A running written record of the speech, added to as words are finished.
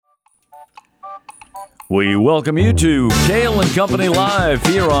We welcome you to Kale and Company Live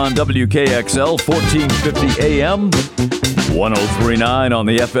here on WKXL 1450 AM, 1039 on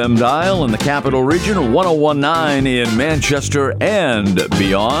the FM dial in the Capital Region, 1019 in Manchester and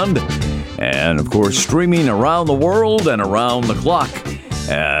beyond. And, of course, streaming around the world and around the clock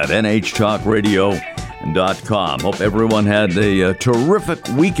at nhtalkradio.com. Hope everyone had a terrific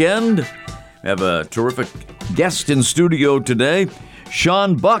weekend. We have a terrific guest in studio today.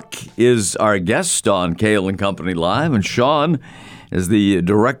 Sean Buck is our guest on Kale and Company Live, and Sean is the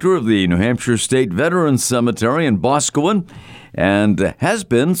director of the New Hampshire State Veterans Cemetery in Boscawen and has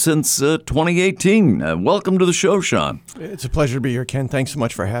been since 2018. Welcome to the show, Sean. It's a pleasure to be here, Ken. Thanks so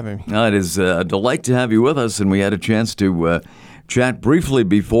much for having me. It is a delight to have you with us, and we had a chance to chat briefly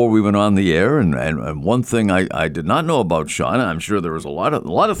before we went on the air. And one thing I did not know about Sean, and I'm sure there was a lot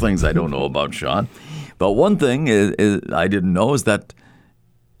of things I don't know about Sean, but one thing is I didn't know is that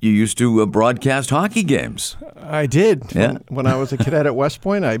you used to broadcast hockey games. I did. Yeah. When I was a cadet at West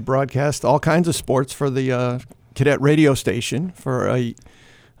Point, I broadcast all kinds of sports for the cadet radio station for a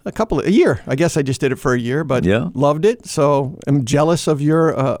year. I guess I just did it for a year, but loved it. So I'm jealous of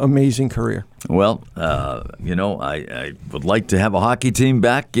your amazing career. Well, I would like to have a hockey team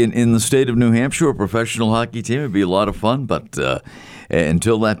back in the state of New Hampshire, a professional hockey team. It'd be a lot of fun, but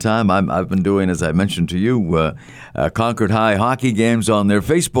until that time, I've been doing, as I mentioned to you, Concord High hockey games on their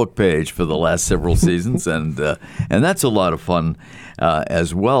Facebook page for the last several seasons, and that's a lot of fun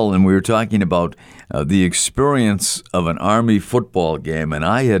as well. And we were talking about the experience of an Army football game, and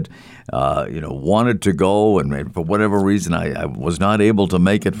I had wanted to go, and for whatever reason, I was not able to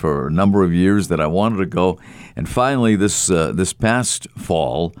make it for a number of years that I wanted to go. And finally, this past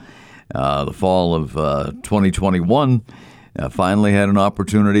fall, the fall of 2021, finally had an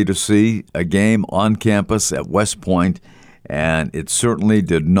opportunity to see a game on campus at West Point, and it certainly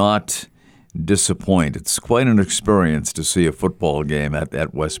did not disappoint. It's quite an experience to see a football game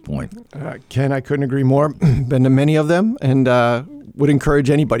at West Point. Ken, I couldn't agree more. Been to many of them, and would encourage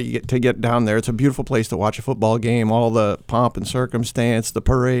anybody to get down there. It's a beautiful place to watch a football game, all the pomp and circumstance, the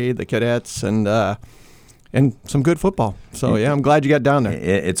parade, the cadets, and some good football. So, yeah, I'm glad you got down there.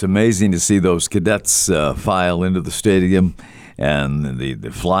 It's amazing to see those cadets file into the stadium and the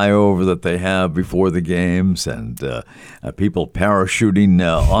flyover that they have before the games and people parachuting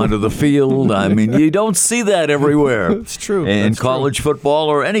onto the field. I mean, you don't see that everywhere. It's true. In college football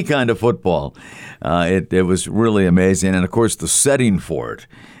or any kind of football. It was really amazing. And, of course, the setting for it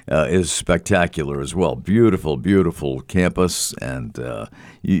is spectacular as well. Beautiful, beautiful campus, and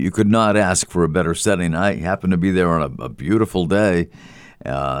you could not ask for a better setting. I happened to be there on a beautiful day.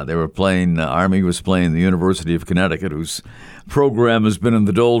 They were playing, Army was playing the University of Connecticut, whose program has been in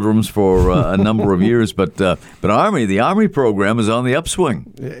the doldrums for a number of years. But the Army program is on the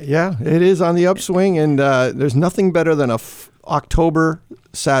upswing. Yeah, it is on the upswing, and there's nothing better than October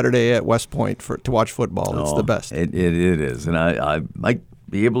Saturday at West Point to watch football. It's the best. It is, and I might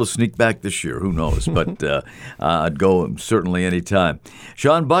be able to sneak back this year. Who knows? But I'd go certainly any time.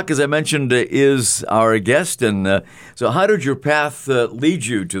 Sean Buck, as I mentioned, is our guest. And so how did your path lead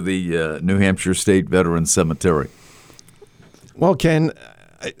you to the New Hampshire State Veterans Cemetery? Well, Ken,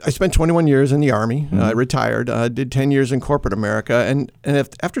 I spent 21 years in the Army. I retired, did 10 years in corporate America. And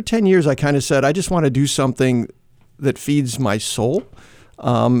after 10 years, I kind of said, I just want to do something that feeds my soul.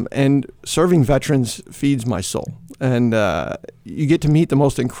 And serving veterans feeds my soul. And you get to meet the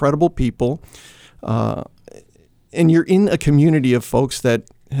most incredible people. And you're in a community of folks that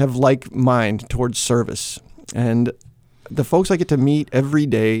have like mind towards service. And the folks I get to meet every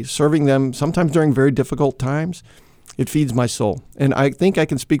day, serving them, sometimes during very difficult times, it feeds my soul. And I think I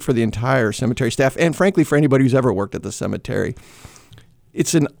can speak for the entire cemetery staff, and frankly, for anybody who's ever worked at the cemetery.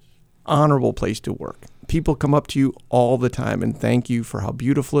 It's an honorable place to work. People come up to you all the time and thank you for how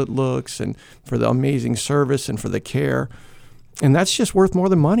beautiful it looks and for the amazing service and for the care. And that's just worth more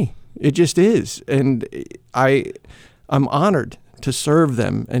than money. It just is. And I'm honored to serve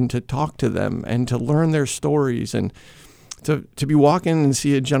them and to talk to them and to learn their stories and to be walking and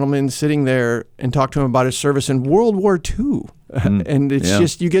see a gentleman sitting there and talk to him about his service in World War II. And it's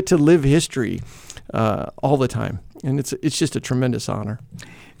just, you get to live history all the time. And it's just a tremendous honor.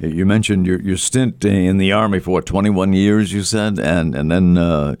 You mentioned your stint in the Army for 21 years, you said, and then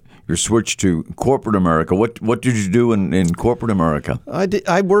your switch to corporate America. What did you do in corporate America?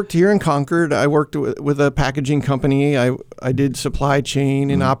 I worked here in Concord. I worked with a packaging company. I did supply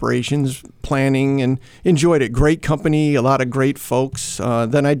chain and operations, planning and enjoyed it. Great company, a lot of great folks.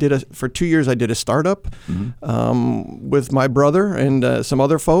 Then for 2 years, I did a startup with my brother and some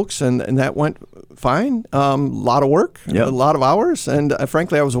other folks, and that went fine. A lot of work, a lot of hours, and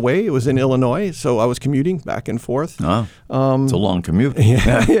frankly, I was away. It was in Illinois, so I was commuting back and forth. It's a long commute.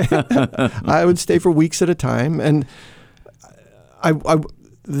 I would stay for weeks at a time, and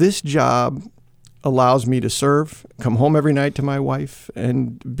this job allows me to serve, come home every night to my wife,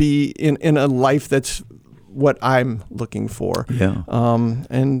 and be in a life that's what I'm looking for. Yeah.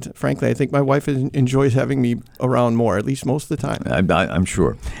 And frankly, I think my wife enjoys having me around more, at least most of the time. I'm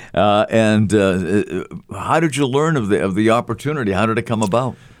sure. And how did you learn of the opportunity? How did it come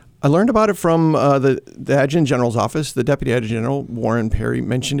about? I learned about it from the Adjutant General's office. The Deputy Adjutant General, Warren Perry,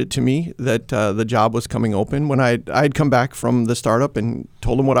 mentioned it to me that the job was coming open when I'd come back from the startup and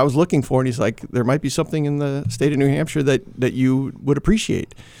told him what I was looking for. And he's like, there might be something in the state of New Hampshire that you would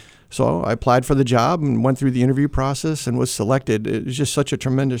appreciate. So I applied for the job and went through the interview process and was selected. It was just such a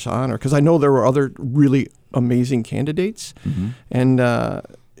tremendous honor because I know there were other really amazing candidates. Mm-hmm. And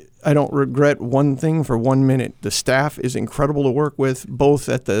I don't regret one thing for 1 minute. The staff is incredible to work with, both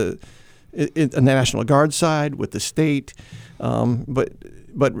at the National Guard side, with the state, but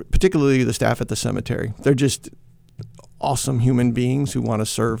particularly the staff at the cemetery. They're just awesome human beings who want to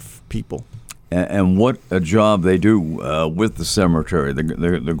serve people. And what a job they do with the cemetery.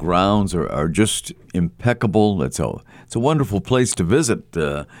 The grounds are just impeccable. It's a wonderful place to visit,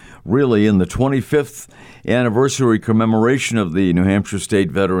 really, in the 25th anniversary commemoration of the New Hampshire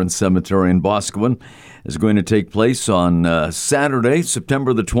State Veterans Cemetery in Boscawen is going to take place on Saturday,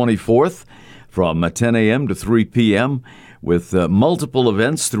 September the 24th, from 10 a.m. to 3 p.m. with multiple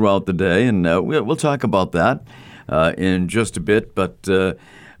events throughout the day. And we'll talk about that in just a bit. But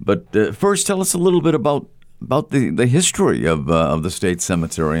first, tell us a little bit about the history of the state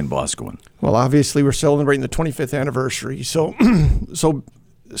cemetery in Boscawen. Well, obviously, we're celebrating the 25th anniversary. So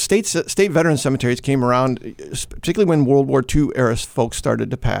state veteran cemeteries came around, particularly when World War II era folks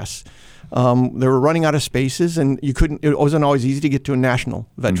started to pass. They were running out of spaces, and it wasn't always easy to get to a national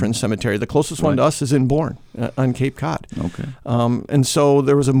veteran cemetery. The closest one to us is in Bourne on Cape Cod. Okay. And so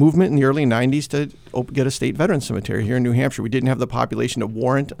there was a movement in the early 90s to get a state veteran cemetery here in New Hampshire. We didn't have the population to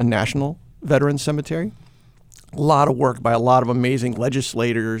warrant a national veteran cemetery. A lot of work by a lot of amazing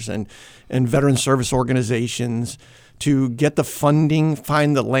legislators and veteran service organizations to get the funding,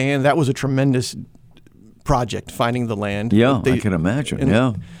 find the land. That was a tremendous project, finding the land. Yeah, I can imagine.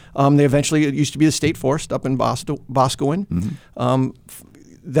 They eventually, it used to be the state forest up in Boscawen. Mm-hmm.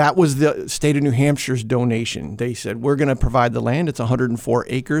 That was the state of New Hampshire's donation. They said, we're going to provide the land. It's 104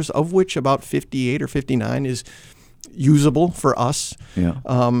 acres, of which about 58 or 59 is usable for us. Yeah.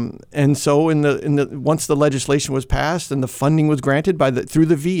 And so once the legislation was passed and the funding was granted through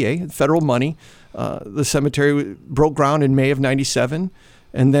the VA, federal money, the cemetery broke ground in May of 97.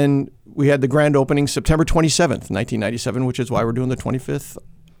 And then we had the grand opening September 27th, 1997, which is why we're doing the 25th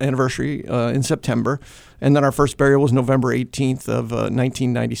anniversary in September. And then our first burial was November 18th of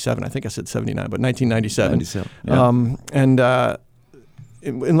 1997. I think I said 79, but 1997. 97, yeah.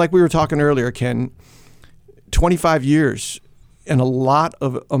 And like we were talking earlier, Ken, 25 years and a lot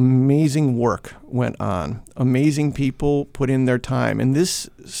of amazing work went on. Amazing people put in their time. And this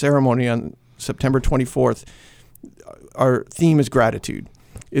ceremony on September 24th, our theme is gratitude.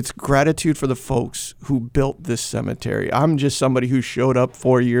 It's gratitude for the folks who built this cemetery. I'm just somebody who showed up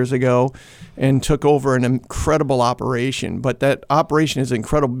 4 years ago and took over an incredible operation. But that operation is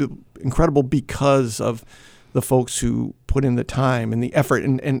incredible because of the folks who put in the time and the effort,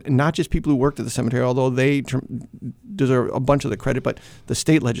 and not just people who worked at the cemetery, although they deserve a bunch of the credit, but the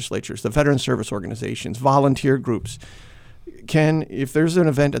state legislatures, the veteran service organizations, volunteer groups. Ken, if there's an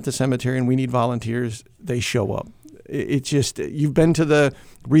event at the cemetery and we need volunteers, they show up. It's just, you've been to the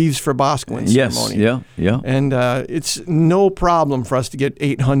Wreaths for Boscawen ceremony. Yes, yeah. And it's no problem for us to get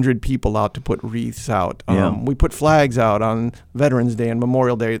 800 people out to put wreaths out. We put flags out on Veterans Day and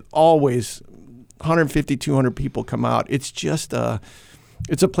Memorial Day. Always 150, 200 people come out. It's just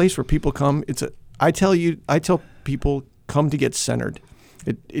it's a place where people come. I tell people, come to get centered.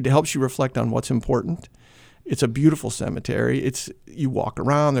 It helps you reflect on what's important. It's a beautiful cemetery. You walk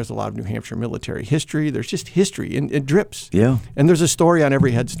around. There's a lot of New Hampshire military history. There's just history, and it drips. Yeah. And there's a story on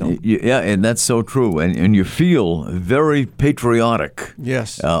every headstone. Yeah, and that's so true. And you feel very patriotic.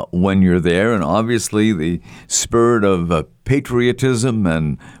 Yes. When you're there, and obviously the spirit of patriotism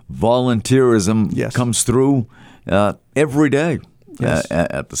and volunteerism comes through every day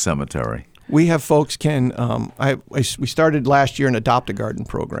at the cemetery. We have folks, Ken, we started last year an Adopt a Garden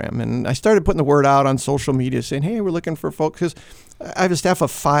program, and I started putting the word out on social media saying, hey, we're looking for folks, because I have a staff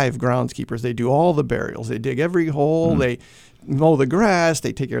of 5 groundskeepers. They do all the burials. They dig every hole. They mow the grass.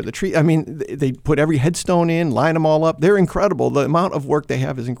 They take care of the tree. I mean, they put every headstone in, line them all up. They're incredible. The amount of work they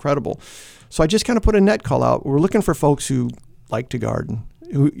have is incredible. So I just kind of put a net call out. We're looking for folks who like to garden.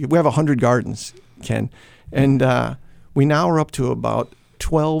 We have 100 gardens, Ken. And we now are up to about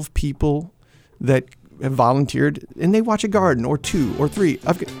 12 people that have volunteered, and they watch a garden or 2 or 3.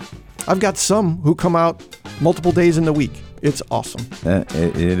 I've got some who come out multiple days in the week. It's awesome.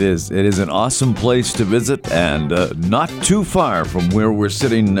 It is. It is an awesome place to visit, and not too far from where we're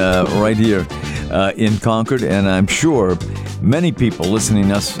sitting right here in Concord. And I'm sure many people listening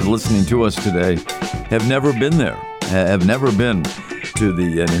to us today have never been there. Have never been to the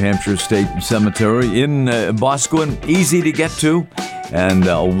New Hampshire State Cemetery in Boscawen. Easy to get to, and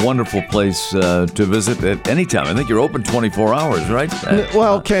a wonderful place to visit at any time. I think you're open 24 hours, right?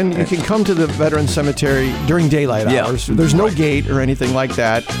 Well, Ken, you can come to the Veterans Cemetery during daylight hours. There's no gate or anything like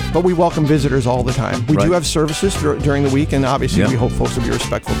that, but we welcome visitors all the time. We do have services during the week, and obviously we hope folks will be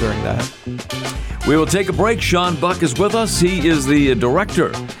respectful during that. We will take a break. Sean Buck is with us. He is the director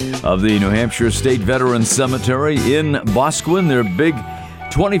of the New Hampshire State Veterans Cemetery in Boscawen. Their big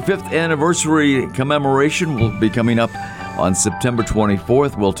 25th anniversary commemoration will be coming up on September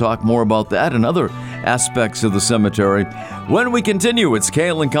 24th. We'll talk more about that and other aspects of the cemetery when we continue. It's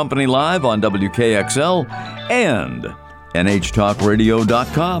Kale and Company Live on WKXL and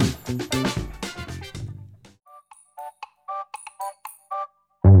NHTalkRadio.com.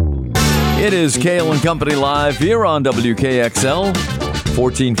 It is Kale and Company Live here on WKXL,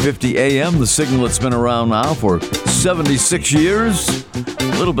 1450 AM, the signal that's been around now for 76 years,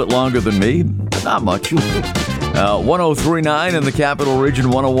 a little bit longer than me, not much. 1039 in the Capital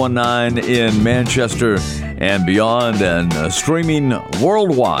Region, 1019 in Manchester and beyond, and streaming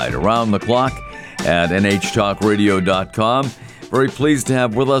worldwide around the clock at NHTalkRadio.com. Very pleased to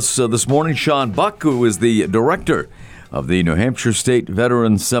have with us this morning Sean Buck, who is the director of the New Hampshire State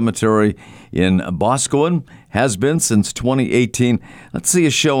Veterans Cemetery in Boscawen, has been since 2018. Let's see a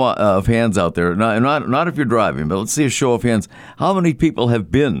show of hands out there. Not if you're driving, but let's see a show of hands. How many people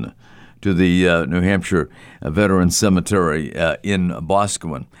have been to the New Hampshire Veterans Cemetery in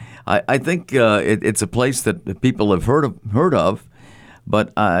Boscawen? I think it's a place that people have heard of,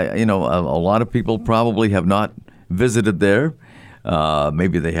 but a lot of people probably have not visited there.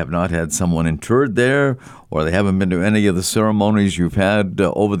 Maybe they have not had someone interred there, or they haven't been to any of the ceremonies you've had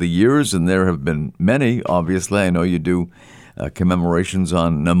over the years, and there have been many, obviously. I know you do commemorations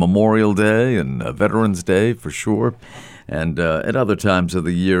on Memorial Day and Veterans Day, for sure, and at other times of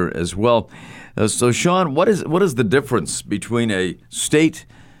the year as well. So, Sean, what is the difference between a state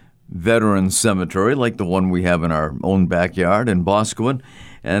veterans cemetery, like the one we have in our own backyard in Boscawen,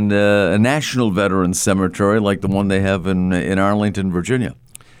 and a national veterans cemetery like the one they have in Arlington, Virginia?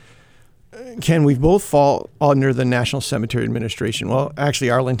 Ken, we both fall under the National Cemetery Administration. Well, actually,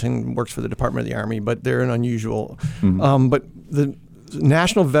 Arlington works for the Department of the Army, but they're an unusual. But the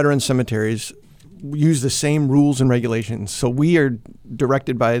national veteran cemeteries use the same rules and regulations. So we are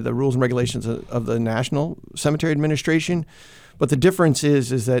directed by the rules and regulations of the National Cemetery Administration. But the difference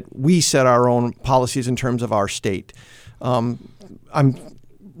is that we set our own policies in terms of our state. I'm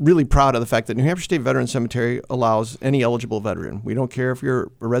really proud of the fact that New Hampshire State Veterans Cemetery allows any eligible veteran. We don't care if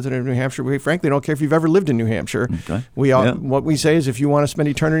you're a resident of New Hampshire. We frankly don't care if you've ever lived in New Hampshire. Okay. What we say is, if you want to spend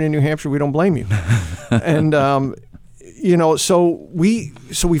eternity in New Hampshire, we don't blame you. And so we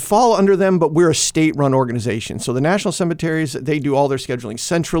fall under them, but we're a state-run organization. So the national cemeteries, they do all their scheduling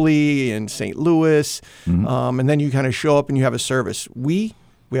centrally in St. Louis, and then you kind of show up and you have a service. We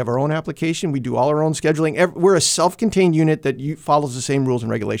have our own application. We do all our own scheduling. We're a self-contained unit that follows the same rules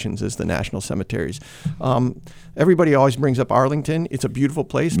and regulations as the national cemeteries. Everybody always brings up Arlington. It's a beautiful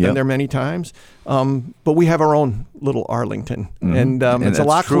place. Been there many times. But we have our own little Arlington, and it's a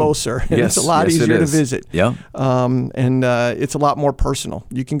lot closer. And it's a lot easier to visit. Yeah. And it's a lot more personal.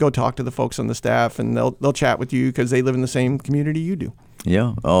 You can go talk to the folks on the staff, and they'll chat with you because they live in the same community you do.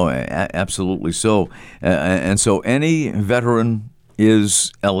 Yeah. Oh, absolutely. So, and so any veteran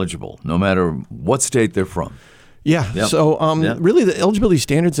is eligible, no matter what state they're from. Yeah. Yep. So really the eligibility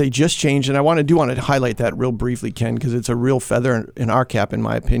standards, they just changed, and I want to highlight that real briefly, Ken, because it's a real feather in our cap, in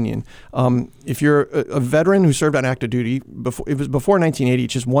my opinion. If you're a veteran who served on active duty, before 1980,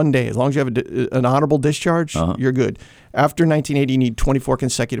 it's just 1 day. As long as you have an honorable discharge, you're good. After 1980, you need 24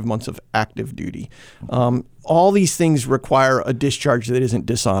 consecutive months of active duty. All these things require a discharge that isn't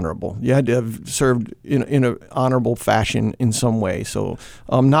dishonorable. You had to have served in an honorable fashion in some way. So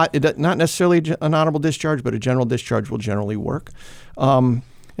not necessarily an honorable discharge, but a general discharge will generally work.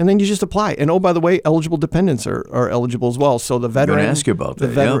 And then you just apply. And oh, by the way, eligible dependents are eligible as well. So the veteran, I'm going to ask you about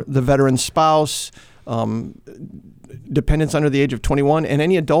that. the veteran spouse, dependents under the age of 21, and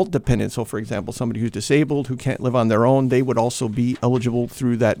any adult dependent. So, for example, somebody who's disabled, who can't live on their own, they would also be eligible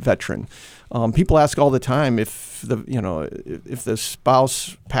through that veteran. People ask all the time if the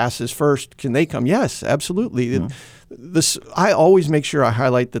spouse passes first, can they come? Yes, absolutely. I always make sure I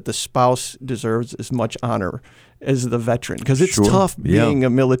highlight that the spouse deserves as much honor as the veteran, because it's tough being a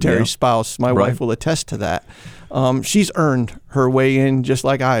military spouse. My wife will attest to that. She's earned her way in just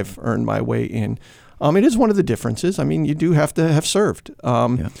like I've earned my way in. It is one of the differences. I mean, you do have to have served.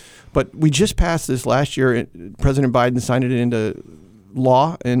 But we just passed this last year. President Biden signed it into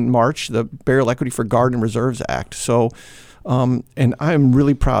law in March, the Burial Equity for Guard and Reserves Act. So, and I'm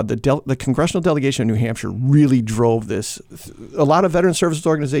really proud. The congressional delegation of New Hampshire really drove this. A lot of veteran services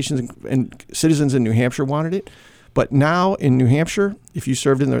organizations and citizens in New Hampshire wanted it. But now in New Hampshire, if you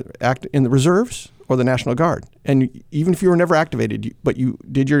served in the reserves or the National Guard, and even if you were never activated, but you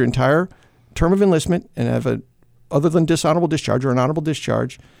did your entire term of enlistment and have other than dishonorable discharge or an honorable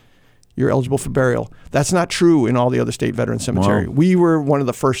discharge, you're eligible for burial. That's not true in all the other state veteran cemetery. Wow. We were one of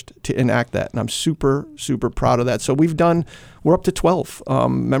the first to enact that, and I'm super, super proud of that. So we're up to 12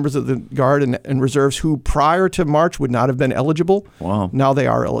 members of the Guard and Reserves who prior to March would not have been eligible. Wow. Now they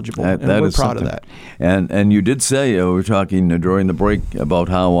are eligible, and we're proud of that. And you did say, we were talking during the break about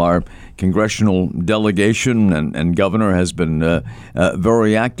how our congressional delegation and governor has been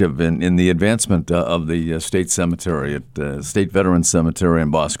very active in the advancement of the state cemetery at State Veterans Cemetery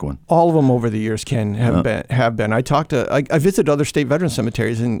in Boscawen. All of them over the years, Ken, have been. I visited other state veteran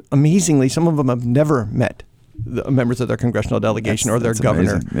cemeteries, and amazingly, some of them have never met the members of their congressional delegation or their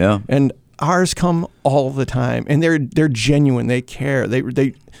governor. Amazing. Yeah. And ours come all the time, and they're genuine. They care.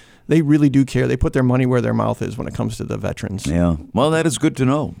 They really do care. They put their money where their mouth is when it comes to the veterans. Yeah, well, that is good to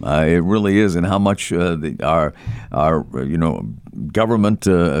know. It really is, and how much our government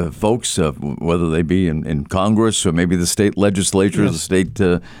folks, whether they be in Congress or maybe the state legislature, the state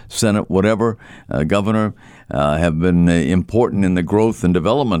Senate, whatever, governor, have been important in the growth and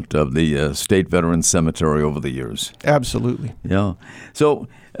development of the State Veterans Cemetery over the years. Absolutely. Yeah. So,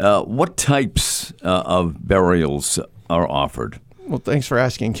 what types of burials are offered? Well, thanks for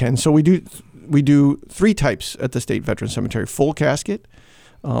asking, Ken. So we do three types at the State Veterans Cemetery: full casket,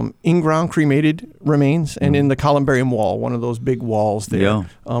 in-ground cremated remains, and in the columbarium wall, one of those big walls there,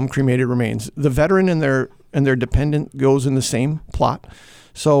 cremated remains. The veteran and their dependent goes in the same plot.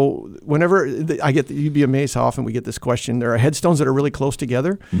 So whenever you'd be amazed how often we get this question. There are headstones that are really close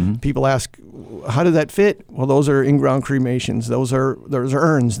together. Mm-hmm. People ask, how did that fit? Well, those are in-ground cremations. Those are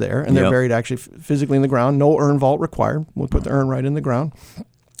urns there, and they're buried actually physically in the ground. No urn vault required. We'll put the urn right in the ground.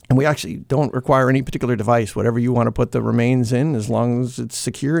 And we actually don't require any particular device. Whatever you want to put the remains in, as long as it's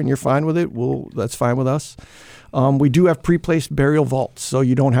secure and you're fine with it, that's fine with us. We do have pre-placed burial vaults, so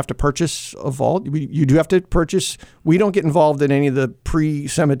you don't have to purchase a vault. You do have to purchase. We don't get involved in any of the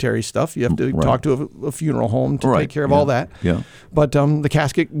pre-cemetery stuff. You have to talk to a funeral home to take care of all that. Yeah. But the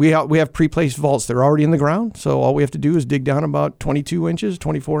casket, we have pre-placed vaults. They're already in the ground, so all we have to do is dig down about 22 inches,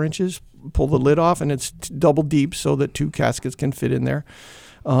 24 inches, pull the lid off, and it's double deep so that two caskets can fit in there.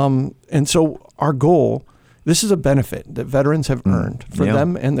 And so our goal, this is a benefit that veterans have earned for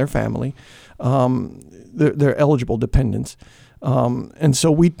them and their family. They're eligible dependents. And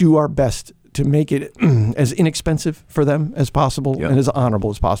so we do our best to make it as inexpensive for them as possible and as honorable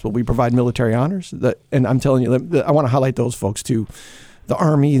as possible. We provide military honors, and I'm telling you, I want to highlight those folks too. The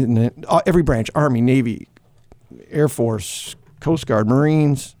Army, and every branch, Army, Navy, Air Force, Coast Guard,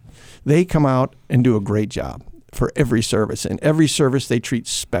 Marines, they come out and do a great job for every service, and every service they treat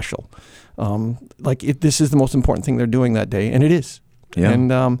special. This is the most important thing they're doing that day, and it is. Yeah.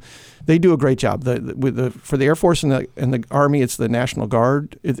 And they do a great job. For the Air Force and the Army, it's the National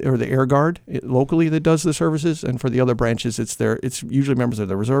Guard or the Air Guard locally that does the services, and for the other branches, it's usually members of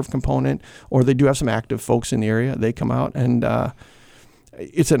the reserve component, or they do have some active folks in the area. They come out, and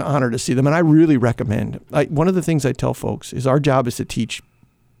it's an honor to see them. And I really recommend. One of the things I tell folks is our job is to teach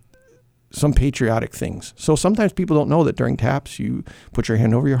some patriotic things. So sometimes people don't know that during taps you put your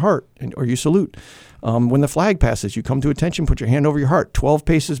hand over your heart or you salute. When the flag passes, you come to attention, put your hand over your heart. 12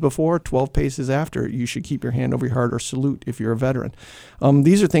 paces before, 12 paces after, you should keep your hand over your heart or salute if you're a veteran.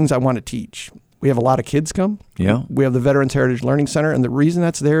 These are things I want to teach. We have a lot of kids come. Yeah. We have the Veterans Heritage Learning Center, and the reason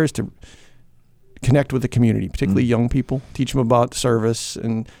that's there is to connect with the community, particularly young people, teach them about service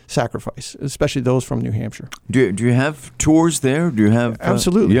and sacrifice, especially those from New Hampshire. Do you have tours there? Do you have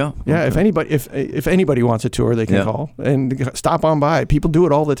absolutely? Yeah. Okay. If anybody wants a tour, they can call and stop on by. People do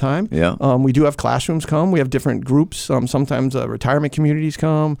it all the time. Yeah. We do have classrooms come. We have different groups. Sometimes retirement communities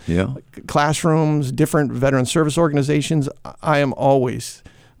come. Yeah. Classrooms, different veteran service organizations. I am always.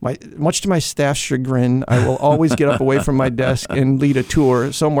 Much to my staff's chagrin, I will always get up away from my desk and lead a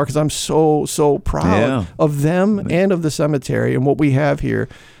tour somewhere because I'm so proud of them and of the cemetery and what we have here.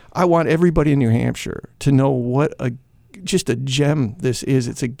 I want everybody in New Hampshire to know what just a gem this is.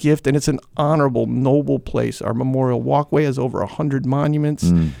 It's a gift, and it's an honorable, noble place. Our memorial walkway has over 100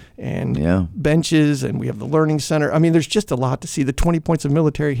 monuments and benches, and we have the Learning Center. I mean, there's just a lot to see. The 20 points of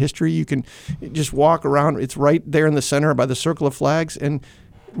military history, you can just walk around. It's right there in the center by the Circle of Flags, and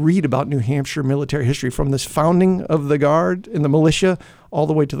read about New Hampshire military history from this founding of the Guard and the militia all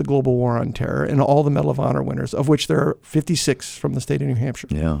the way to the Global War on Terror and all the Medal of Honor winners, of which there are 56 from the state of New Hampshire.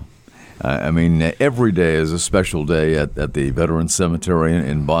 Yeah. I mean, every day is a special day at the Veterans Cemetery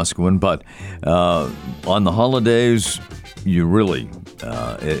in Boscawen, but on the holidays,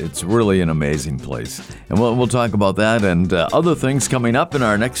 it's really an amazing place. And we'll talk about that and other things coming up in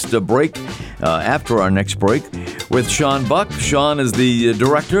our next break, after our next break, with Sean Buck. Sean is the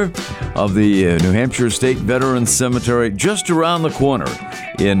director of the New Hampshire State Veterans Cemetery just around the corner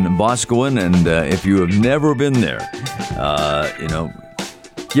in Boscawen. And if you have never been there,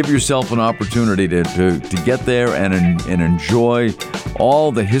 give yourself an opportunity to get there and enjoy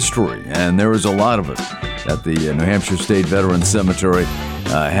all the history. And there is a lot of it that the New Hampshire State Veterans Cemetery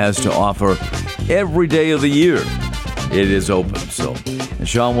has to offer every day of the year. It is open. So, and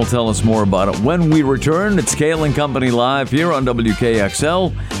Sean will tell us more about it when we return. It's Kale and Company Live here on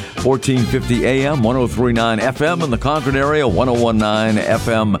WKXL, 1450 AM, 1039 FM in the Concord area, 1019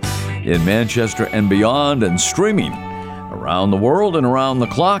 FM in Manchester and beyond, and streaming around the world and around the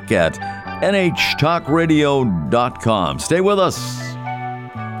clock at nhtalkradio.com. Stay with us.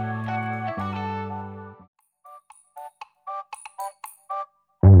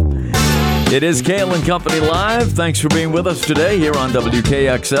 It is Kale and Company Live. Thanks for being with us today here on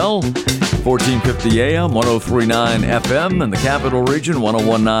WKXL, 1450 AM, 1039 FM in the Capital Region,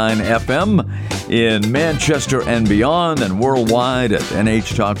 1019 FM in Manchester and beyond, and worldwide at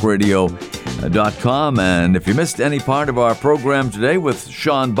nhtalkradio.com. And if you missed any part of our program today with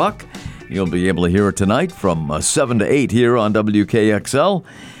Sean Buck, you'll be able to hear it tonight from 7 to 8 here on WKXL.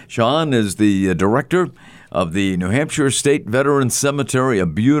 Sean is the director of the New Hampshire State Veterans Cemetery, a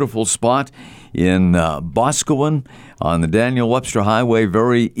beautiful spot in Boscawen on the Daniel Webster Highway,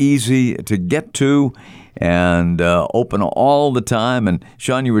 very easy to get to and open all the time. And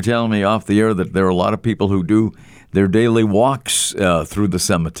Sean, you were telling me off the air that there are a lot of people who do their daily walks through the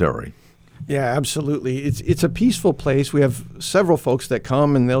cemetery. Yeah, absolutely. It's a peaceful place. We have several folks that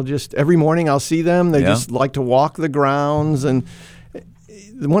come, and they'll just, every morning I'll see them. They just like to walk the grounds. And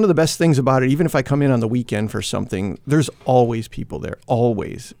one of the best things about it, even if I come in on the weekend for something, there's always people there,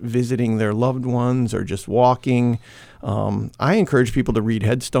 always visiting their loved ones or just walking. I encourage people to read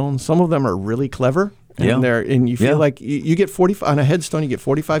headstones. Some of them are really clever. And you feel like you get 45 on a headstone. You get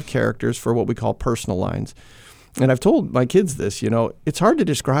 45 characters for what we call personal lines. And I've told my kids this, it's hard to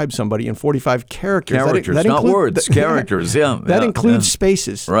describe somebody in 45 characters. Characters, not words, characters, That includes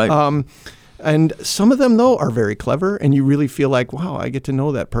spaces. Right. And some of them, though, are very clever, and you really feel like, wow, I get to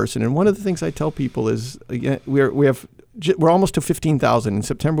know that person. And one of the things I tell people is, again, we're almost to 15,000. In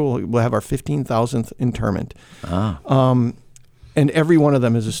September, we'll have our 15,000th interment. And every one of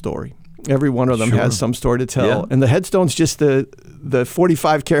them is a story. Every one of them has some story to tell. Yeah. And the headstone's just the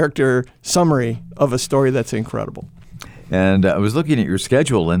 45-character summary of a story that's incredible. And I was looking at your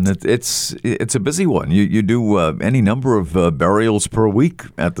schedule, and it's a busy one. You do any number of burials per week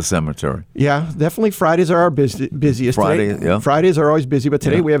at the cemetery. Yeah, definitely. Fridays are our busiest. Fridays are always busy, but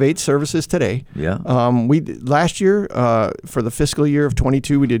today we have 8 services today. Yeah. Last year, for the fiscal year of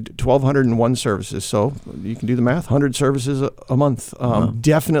 22, we did 1,201 services. So you can do the math, 100 services a month.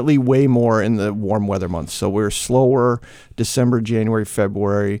 Definitely way more in the warm weather months. So we're slower December, January,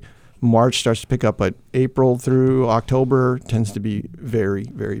 February. March starts to pick up, but April through October tends to be very,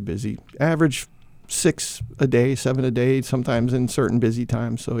 very busy. Average 6 a day, 7 a day, sometimes in certain busy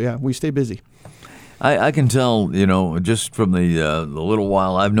times. So, yeah, we stay busy. I can tell, just from the little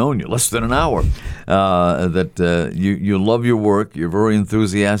while I've known you, less than an hour, that you love your work. You're very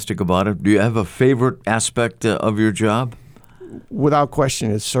enthusiastic about it. Do you have a favorite aspect of your job? Without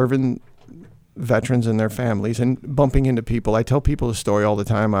question, it's serving veterans and their families and bumping into people. I tell people the story all the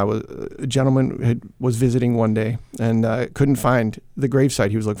time. A gentleman was visiting one day and couldn't find the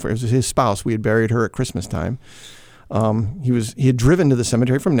gravesite he was looking for. It was his spouse. We had buried her at Christmas time. He had driven to the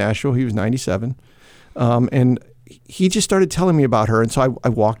cemetery from Nashville. He was 97. And he just started telling me about her. And so I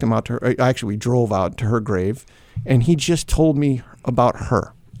walked him out to her. Actually, we drove out to her grave. And he just told me about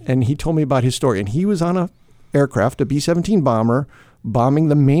her. And he told me about his story. And he was on a aircraft, a B-17 bomber, bombing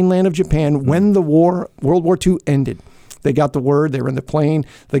the mainland of Japan when the World War II ended. They got the word. They were in the plane.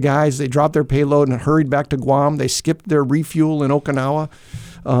 The guys, they dropped their payload and hurried back to Guam. They skipped their refuel in Okinawa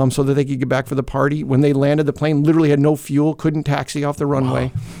so that they could get back for the party. When they landed, the plane literally had no fuel, couldn't taxi off the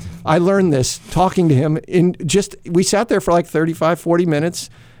runway. Wow. I learned this talking to him. We sat there for like 35, 40 minutes,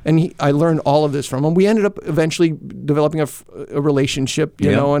 and I learned all of this from him. We ended up eventually developing a relationship,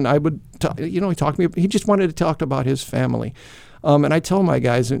 you know, and I would, he talked to me. He just wanted to talk about his family. And I tell my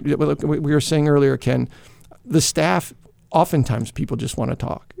guys, we were saying earlier, Ken, the staff, oftentimes people just want to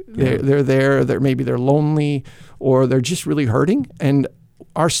talk. They're there, maybe they're lonely, or they're just really hurting. And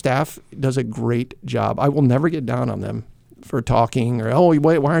our staff does a great job. I will never get down on them for talking or,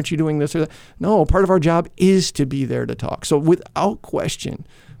 why aren't you doing this or that? No, part of our job is to be there to talk. So without question,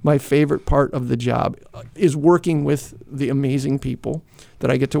 my favorite part of the job is working with the amazing people that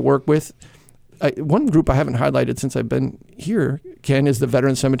I get to work with. One group I haven't highlighted since I've been here, Ken, is the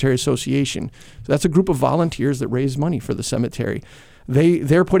Veteran Cemetery Association. So that's a group of volunteers that raise money for the cemetery.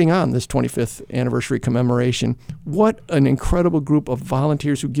 They're putting on this 25th anniversary commemoration. What an incredible group of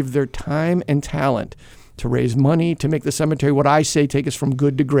volunteers who give their time and talent to raise money, to make the cemetery, what I say, take us from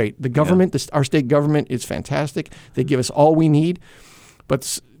good to great. The government, our state government is fantastic. They give us all we need.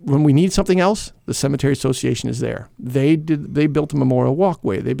 But when we need something else, the Cemetery Association is there. They built a memorial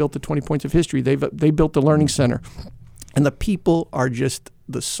walkway. They built the 20 Points of History. They built the Learning Center. And the people are just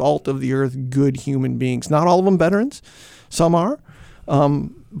the salt of the earth, good human beings. Not all of them veterans. Some are.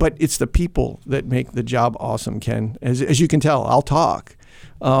 But it's the people that make the job awesome, Ken. As you can tell, I'll talk.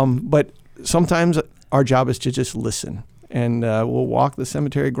 But sometimes our job is to just listen. And we'll walk the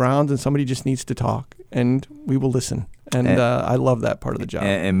cemetery grounds and somebody just needs to talk. And we will listen. And I love that part of the job.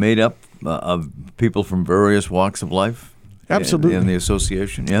 And made up of people from various walks of life? Absolutely. In the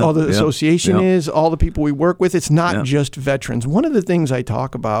association? Yeah. The association is all the people we work with. It's not just veterans. One of the things I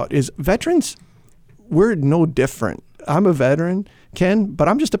talk about is veterans, we're no different. I'm a veteran, Ken, but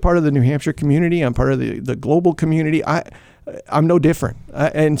I'm just a part of the New Hampshire community. I'm part of the global community. I'm no different.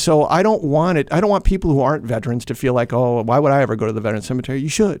 And so I don't want people who aren't veterans to feel like, why would I ever go to the Veteran Cemetery? You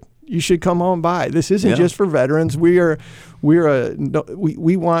should. You should come on by. This isn't just for veterans. We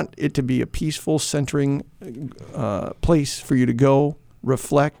want it to be a peaceful, centering place for you to go,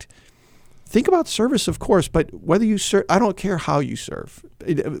 reflect. Think about service, of course, but whether you serve, I don't care how you serve.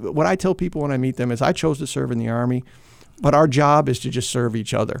 What I tell people when I meet them is I chose to serve in the Army, but our job is to just serve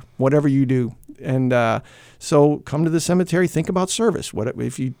each other, whatever you do. And so come to the cemetery, think about service. What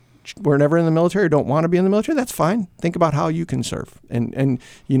if you were never in the military or don't want to be in the military? That's fine. Think about how you can serve. And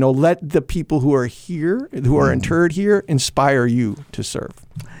let the people who are here, who are interred here, inspire you to serve.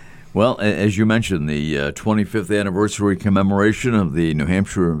 Well, as you mentioned, the 25th anniversary commemoration of the New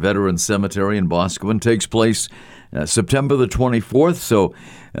Hampshire Veterans Cemetery in Boscawen takes place September the 24th. So,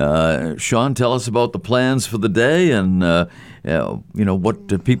 Sean, tell us about the plans for the day and, what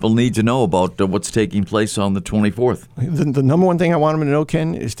do people need to know about what's taking place on the 24th. The number one thing I want them to know,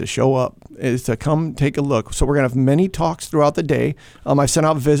 Ken, is to show up, is to come take a look. So we're going to have many talks throughout the day. I sent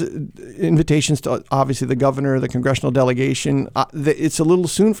out invitations to, obviously, the governor, the congressional delegation. It's a little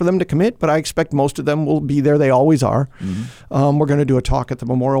soon for them to commit, but I expect most of them will be there. They always are. Mm-hmm. We're going to do a talk at the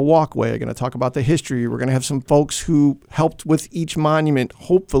Memorial Walkway. We're going to talk about the history. We're going to have some folks who helped with each monument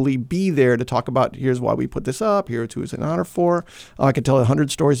hopefully be there to talk about, here's why we put this up, here's who it's an honor for. I could tell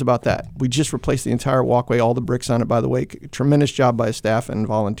 100 stories about that. We just replaced the entire walkway, all the bricks on it, by the way. Tremendous job by staff and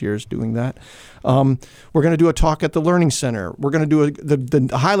volunteers doing that. We're going to do a talk at the Learning Center. We're going to do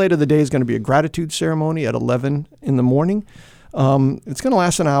the highlight of the day is going to be a gratitude ceremony at 11 in the morning. It's going to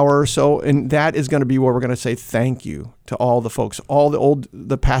last an hour or so, and that is going to be where we're going to say thank you to all the folks. All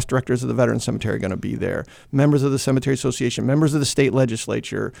the past directors of the Veterans Cemetery are going to be there. Members of the Cemetery Association, members of the state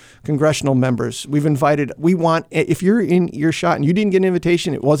legislature, congressional members. We want, if you're in earshot and you didn't get an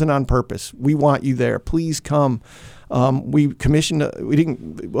invitation, it wasn't on purpose. We want you there. Please come. We commissioned, a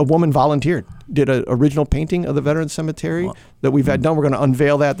woman volunteered, did an original painting of the Veterans Cemetery that we've had done. We're going to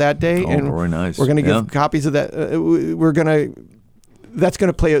unveil that day. And very nice. We're going to give copies of that.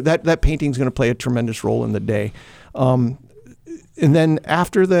 That painting's going to play a tremendous role in the day. And then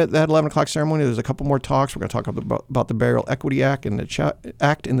after that 11 o'clock ceremony, there's a couple more talks. We're going to talk about the Burial Equity Act in the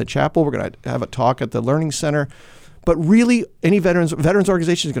chapel. We're going to have a talk at the Learning Center. But really, any veterans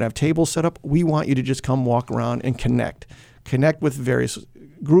organization is going to have tables set up. We want you to just come walk around and connect with various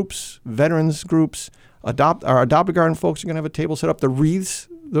groups, veterans groups. Our Adopt a Garden folks are going to have a table set up. The wreaths,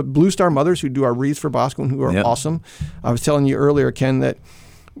 the Blue Star Mothers who do our wreaths for Boscawen, who are awesome. I was telling you earlier, Ken, that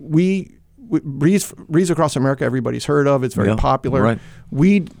Wreaths Across America, everybody's heard of. It's very popular. Right.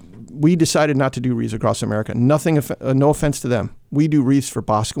 We decided not to do Wreaths Across America. No offense to them. We do wreaths for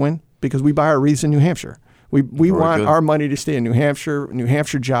Boscawen because we buy our wreaths in New Hampshire. We want our money to stay in New Hampshire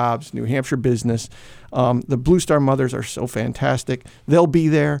jobs, New Hampshire business. The Blue Star Mothers are so fantastic. They'll be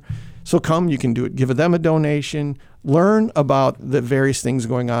there. So come, you can do it. Give them a donation. Learn about the various things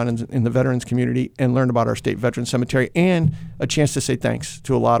going on in the veterans community and learn about our state veteran cemetery and a chance to say thanks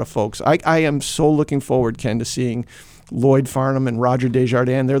to a lot of folks. I am so looking forward, Ken, to seeing Lloyd Farnham and Roger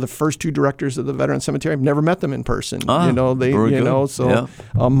Desjardins. They're the first two directors of the Veteran Cemetery. I've never met them in person. Mike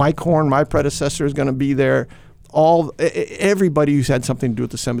Horn, my predecessor, is going to be there. Everybody who's had something to do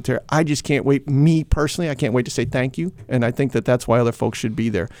with the cemetery. I just can't wait. Me personally, I can't wait to say thank you, and I think that's why other folks should be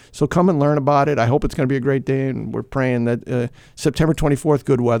there. So come and learn about it. I hope it's going to be a great day, and we're praying that September 24th,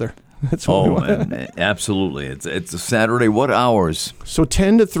 good weather. That's what we want. Man, absolutely. It's a Saturday. What hours? So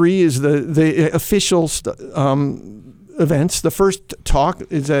 10 to 3 is the official events. The first talk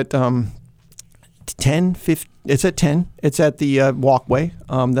is at 10:50. It's at 10. It's at the walkway.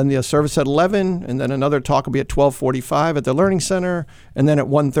 Then the service at 11, and then another talk will be at 12:45 at the Learning Center, and then at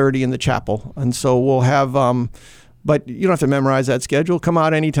 1:30 in the chapel. And so we'll have, but you don't have to memorize that schedule. Come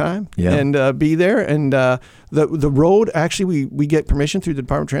out anytime and be there. And the road, actually, we get permission through the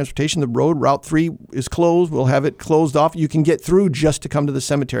Department of Transportation. The road, Route 3, is closed. We'll have it closed off. You can get through just to come to the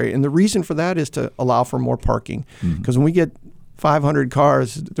cemetery. And the reason for that is to allow for more parking. Because when we get 500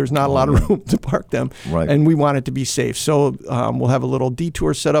 cars, there's not a lot of room to park them, and we want it to be safe. So we'll have a little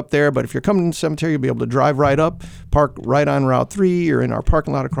detour set up there, but if you're coming to the cemetery, you'll be able to drive right up, park right on Route 3 or in our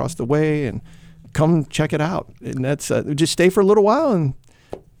parking lot across the way, and come check it out. And that's just stay for a little while and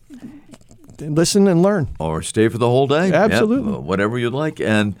listen and learn. Or stay for the whole day. Absolutely. Whatever you'd like.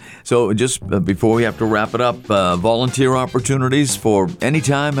 And so just before we have to wrap it up, volunteer opportunities for any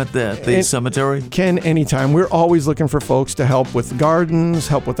time at the cemetery? Ken, anytime. We're always looking for folks to help with gardens,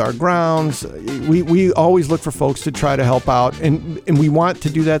 help with our grounds. We always look for folks to try to help out, and we want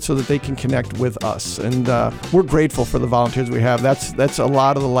to do that so that they can connect with us. And we're grateful for the volunteers we have. That's a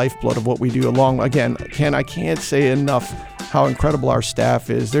lot of the lifeblood of what we do. Again, Ken, I can't say enough how incredible our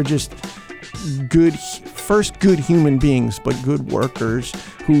staff is. They're just good human beings, but good workers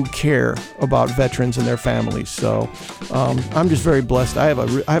who care about veterans and their families. So I'm just very blessed. I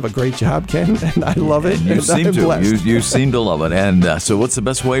have a great job, Ken, and I love it. You seem to love it. And so what's the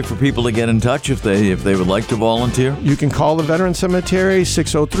best way for people to get in touch if they would like to volunteer? You can call the Veteran Cemetery,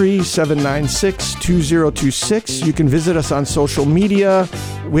 603-796-2026. You can visit us on social media.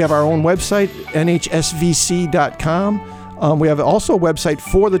 We have our own website, nhsvc.com. We have also a website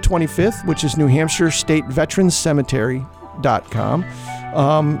for the 25th, which is New Hampshire State Veterans Cemetery.com.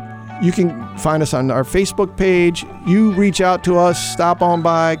 You can find us on our Facebook page. You reach out to us, stop on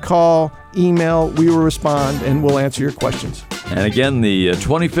by, call, email. We will respond, and we'll answer your questions. And again, the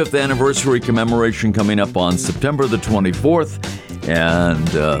 25th anniversary commemoration coming up on September the 24th. And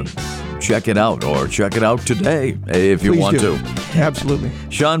check it out, or check it out today if you want to. Absolutely.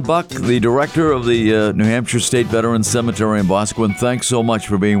 Sean Buck, the director of the New Hampshire State Veterans Cemetery in Boscawen, thanks so much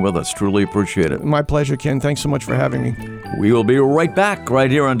for being with us. Truly appreciate it. My pleasure, Ken. Thanks so much for having me. We will be right back right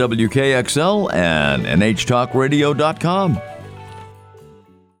here on WKXL and NHTalkRadio.com.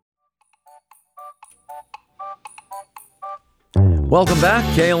 Welcome back,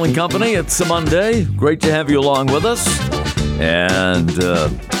 Kale and Company. It's a Monday. Great to have you along with us. And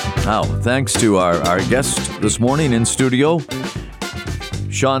thanks to our guest this morning in studio,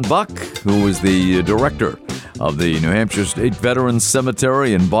 Sean Buck, who is the director of the New Hampshire State Veterans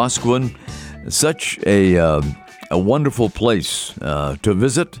Cemetery in Boscawen. Such a wonderful place to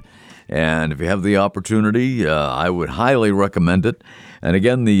visit, and if you have the opportunity, I would highly recommend it. And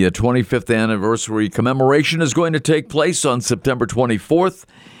again, the 25th anniversary commemoration is going to take place on September 24th,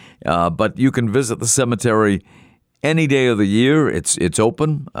 but you can visit the cemetery any day of the year. It's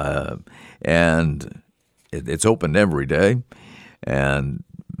open, and it's open every day. And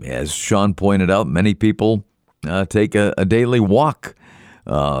as Sean pointed out, many people take a daily walk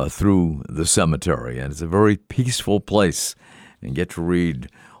through the cemetery, and it's a very peaceful place, and get to read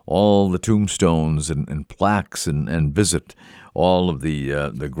all the tombstones and plaques and visit all of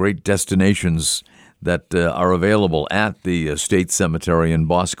the great destinations that are available at the State Cemetery in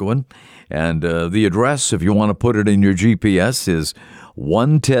Boscawen. And the address, if you want to put it in your GPS, is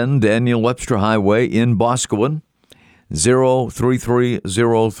 110 Daniel Webster Highway in Boscawen,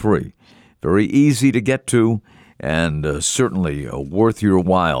 03303. Very easy to get to, and certainly worth your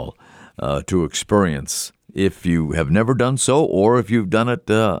while to experience if you have never done so, or if you've done it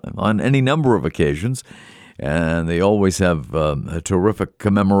on any number of occasions. And they always have terrific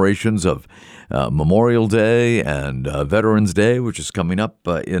commemorations of Memorial Day and Veterans Day, which is coming up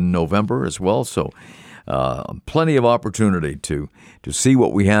in November as well. So plenty of opportunity to see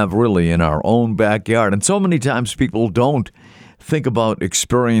what we have really in our own backyard. And so many times people don't think about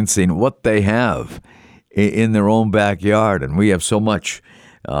experiencing what they have in their own backyard. And we have so much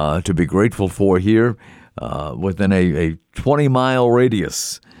to be grateful for here within a 20-mile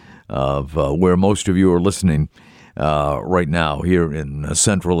radius of where most of you are listening right now here in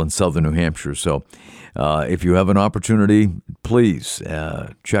central and southern New Hampshire. So if you have an opportunity, please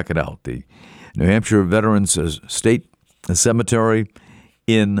check it out. The New Hampshire Veterans State Cemetery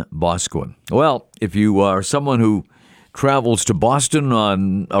in Boscawen. Well, if you are someone who travels to Boston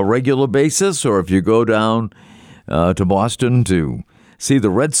on a regular basis, or if you go down to Boston to see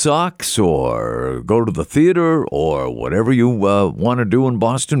the Red Sox or go to the theater or whatever you want to do in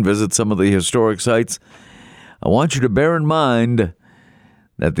Boston, visit some of the historic sites, I want you to bear in mind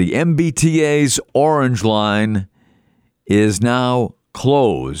that the MBTA's Orange Line is now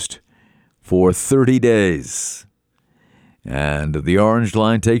closed for 30 days. And the Orange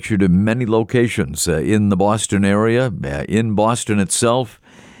Line takes you to many locations in the Boston area, in Boston itself,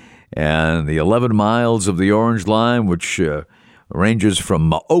 and the 11 miles of the Orange Line, which ranges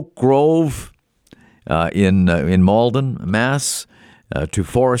from Oak Grove in Malden, Mass, to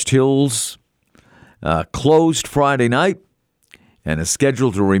Forest Hills, closed Friday night, and is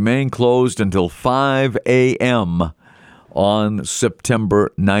scheduled to remain closed until 5 a.m. on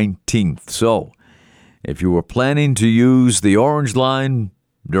September 19th. So, if you were planning to use the Orange Line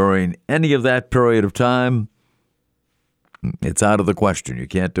during any of that period of time, it's out of the question. You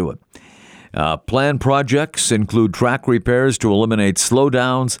can't do it. Planned projects include track repairs to eliminate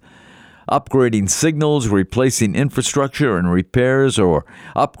slowdowns, upgrading signals, replacing infrastructure, and repairs or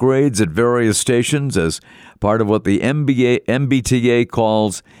upgrades at various stations as part of what the MBTA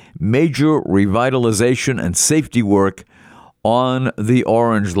calls major revitalization and safety work on the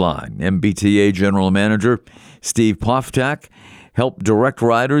Orange Line. MBTA General Manager Steve Poftak helped direct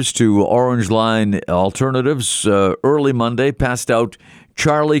riders to Orange Line alternatives early Monday, passed out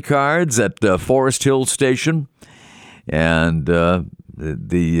Charlie cards at Forest Hill Station, and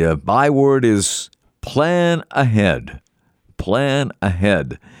the byword is plan ahead. Plan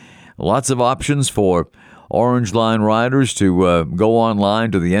ahead. Lots of options for Orange Line riders to go online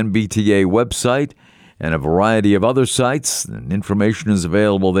to the MBTA website and a variety of other sites, and information is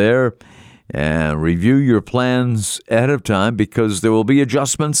available there. And review your plans ahead of time, because there will be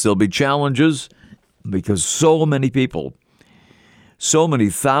adjustments, there'll be challenges, because so many people, so many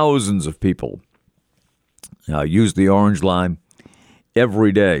thousands of people use the Orange Line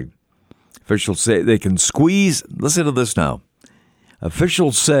every day. Officials say they can squeeze, listen to this now,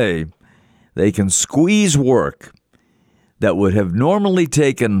 officials say they can squeeze work that would have normally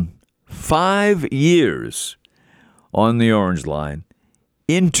taken 5 years on the Orange Line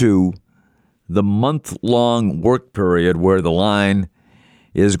into the month-long work period where the line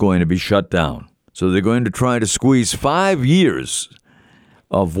is going to be shut down. So they're going to try to squeeze 5 years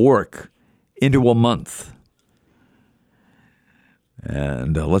of work into a month.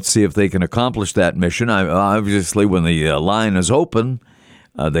 And let's see if they can accomplish that mission. Obviously, when the line is open,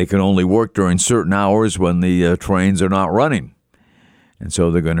 they can only work during certain hours when the trains are not running. And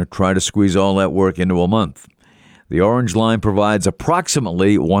so they're going to try to squeeze all that work into a month. The Orange Line provides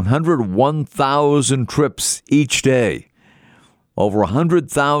approximately 101,000 trips each day, over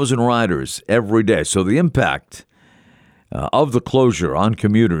 100,000 riders every day. So the impact of the closure on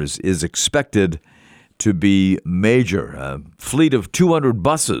commuters is expected to be major. A fleet of 200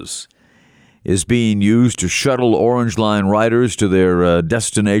 buses is being used to shuttle Orange Line riders to their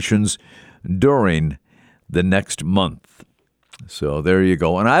destinations during the next month. So there you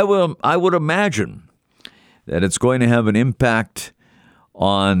go. And I would imagine that it's going to have an impact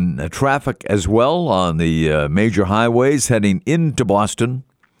on traffic as well on the major highways heading into Boston,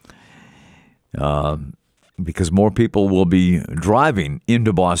 because more people will be driving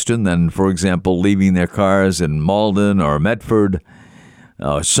into Boston than, for example, leaving their cars in Malden or Medford,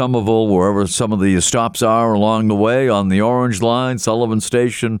 Somerville, wherever some of the stops are along the way on the Orange Line, Sullivan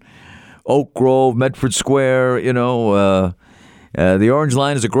Station, Oak Grove, Medford Square. The Orange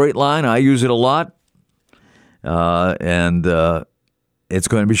Line is a great line. I use it a lot. and it's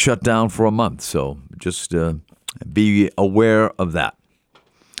going to be shut down for a month. So just be aware of that.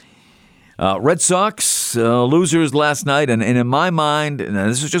 Red Sox losers last night, and in my mind, and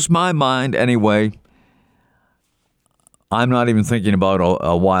this is just my mind anyway, I'm not even thinking about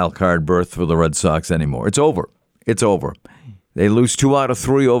a wild card berth for the Red Sox anymore. It's over. It's over. They lose 2 out of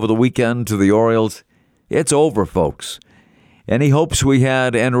 3 over the weekend to the Orioles. It's over, folks. Any hopes we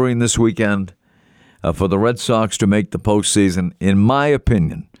had entering this weekend for the Red Sox to make the postseason, in my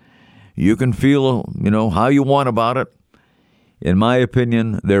opinion, you can feel, how you want about it. In my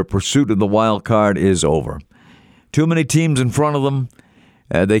opinion, their pursuit of the wild card is over. Too many teams in front of them.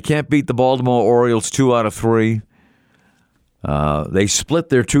 They can't beat the Baltimore Orioles 2 out of 3. They split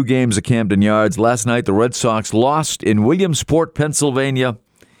their 2 games at Camden Yards. Last night, the Red Sox lost in Williamsport, Pennsylvania,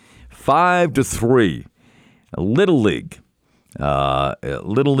 5-3. A Little League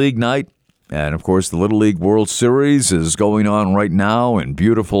night. And, of course, the Little League World Series is going on right now in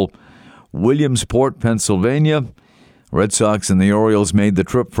beautiful Williamsport, Pennsylvania. Red Sox and the Orioles made the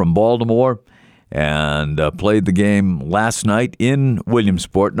trip from Baltimore and played the game last night in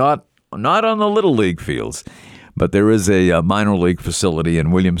Williamsport, not on the Little League fields, but there is a minor league facility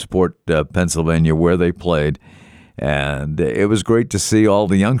in Williamsport, Pennsylvania, where they played. And it was great to see all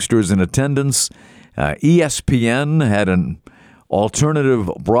the youngsters in attendance. ESPN had an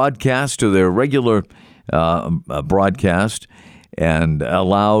alternative broadcast to their regular broadcast and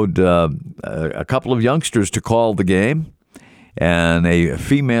allowed a couple of youngsters to call the game, and a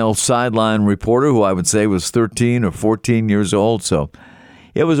female sideline reporter who I would say was 13 or 14 years old. So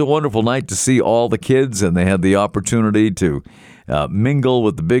it was a wonderful night to see all the kids, and they had the opportunity to mingle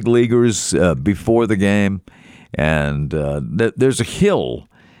with the big leaguers before the game. And there's a hill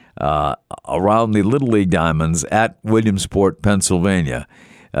around the Little League Diamonds at Williamsport, Pennsylvania,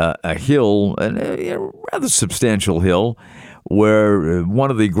 a hill, a rather substantial hill, where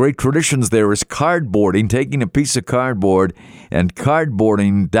one of the great traditions there is cardboarding, taking a piece of cardboard and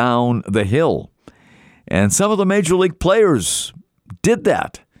cardboarding down the hill. And some of the major league players did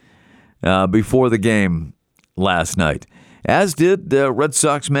that before the game last night, as did Red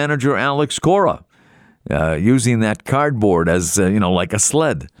Sox manager Alex Cora, using that cardboard as, like a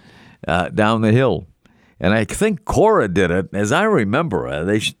sled down the hill. And I think Cora did it, as I remember.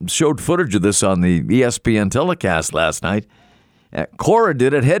 They showed footage of this on the ESPN telecast last night. Cora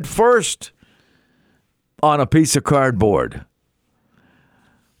did it head first on a piece of cardboard.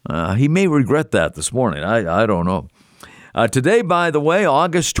 He may regret that this morning. I don't know. Today, by the way,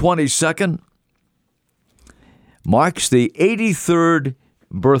 August 22nd, marks the 83rd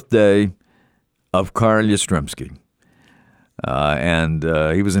birthday of Carl Yastrzemski. And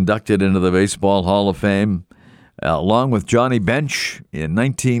he was inducted into the Baseball Hall of Fame along with Johnny Bench in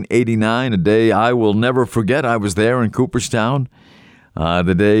 1989, a day I will never forget. I was there in Cooperstown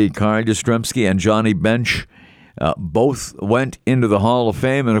the day Carl Yastrzemski and Johnny Bench both went into the Hall of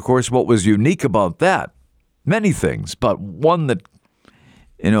Fame. And, of course, what was unique about that, many things, but one that,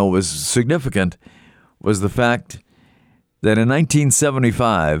 was significant was the fact that in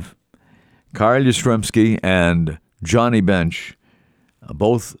 1975, Carl Yastrzemski and Johnny Bench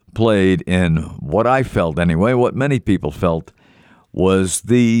both played in what I felt anyway, what many people felt, was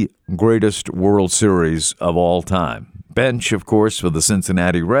the greatest World Series of all time. Bench, of course, for the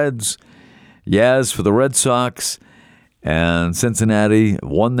Cincinnati Reds, Yaz for the Red Sox, and Cincinnati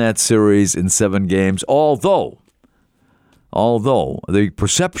won that series in 7 games, although the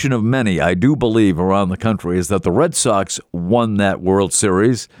perception of many, I do believe, around the country is that the Red Sox won that World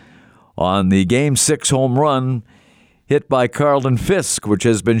Series on the Game 6 home run hit by Carlton Fisk, which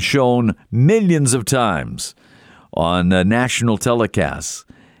has been shown millions of times on national telecasts.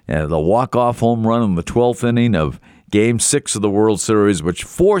 The walk-off home run in the 12th inning of Game 6 of the World Series, which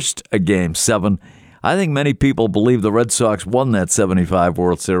forced a Game 7. I think many people believe the Red Sox won that 75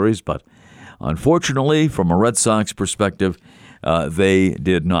 World Series, but unfortunately, from a Red Sox perspective, they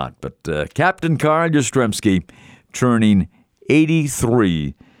did not. But Captain Carl Yastrzemski turning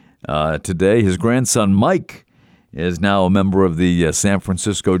 83 today. His grandson, Mike, is now a member of the San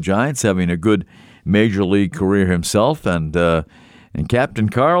Francisco Giants, having a good major league career himself. And Captain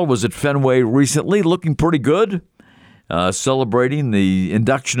Carl was at Fenway recently, looking pretty good, celebrating the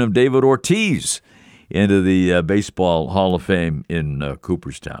induction of David Ortiz into the Baseball Hall of Fame in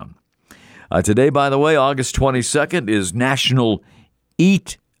Cooperstown. Today, by the way, August 22nd, is National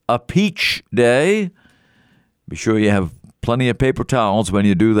Eat a Peach Day. Be sure you have plenty of paper towels when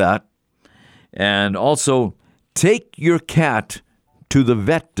you do that. And also, Take Your Cat to the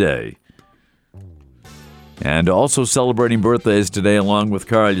Vet Day. And also celebrating birthdays today, along with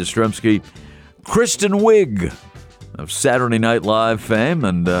Carl Yastrzemski, Kristen Wiig of Saturday Night Live fame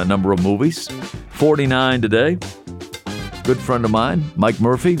and a number of movies. 49 today. Good friend of mine, Mike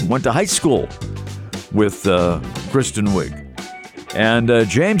Murphy, went to high school with Kristen Wiig. And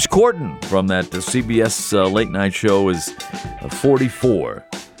James Corden from that CBS late night show is 44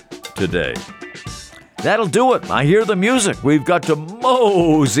 today. That'll do it. I hear the music. We've got to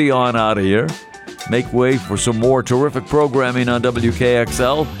mosey on out of here. Make way for some more terrific programming on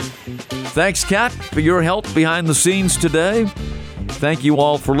WKXL. Thanks, Kat, for your help behind the scenes today. Thank you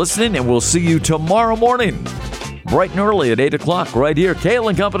all for listening, and we'll see you tomorrow morning, bright and early at 8 o'clock, right here, Kale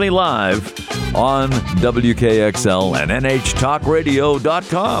and Company Live on WKXL and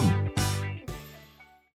NHTalkRadio.com.